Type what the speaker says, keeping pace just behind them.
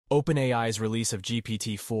OpenAI's release of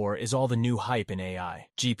GPT-4 is all the new hype in AI.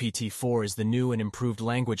 GPT-4 is the new and improved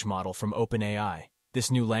language model from OpenAI.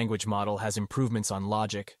 This new language model has improvements on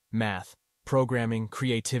logic, math, programming,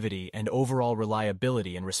 creativity, and overall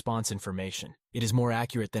reliability and response information. It is more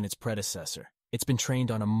accurate than its predecessor. It's been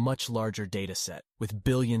trained on a much larger dataset, with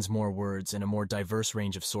billions more words and a more diverse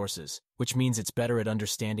range of sources, which means it's better at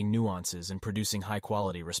understanding nuances and producing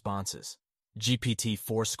high-quality responses.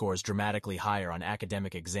 GPT-4 scores dramatically higher on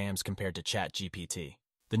academic exams compared to ChatGPT.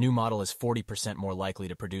 The new model is 40% more likely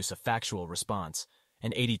to produce a factual response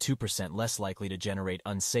and 82% less likely to generate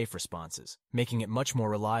unsafe responses, making it much more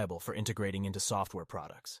reliable for integrating into software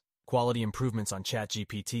products. Quality improvements on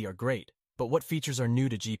ChatGPT are great, but what features are new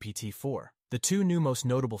to GPT-4? The two new most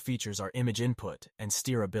notable features are image input and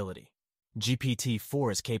steerability.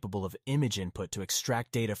 GPT-4 is capable of image input to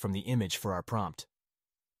extract data from the image for our prompt.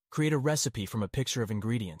 Create a recipe from a picture of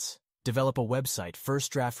ingredients. Develop a website,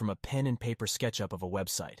 first draft from a pen and paper SketchUp of a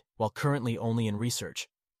website. While currently only in research,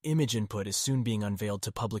 image input is soon being unveiled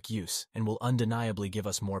to public use and will undeniably give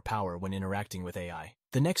us more power when interacting with AI.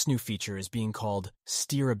 The next new feature is being called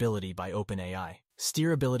steerability by OpenAI.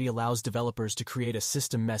 Steerability allows developers to create a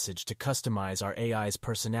system message to customize our AI's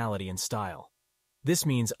personality and style. This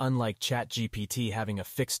means, unlike ChatGPT having a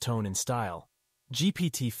fixed tone and style,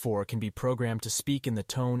 GPT-4 can be programmed to speak in the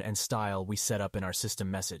tone and style we set up in our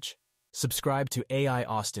system message. Subscribe to AI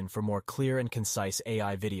Austin for more clear and concise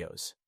AI videos.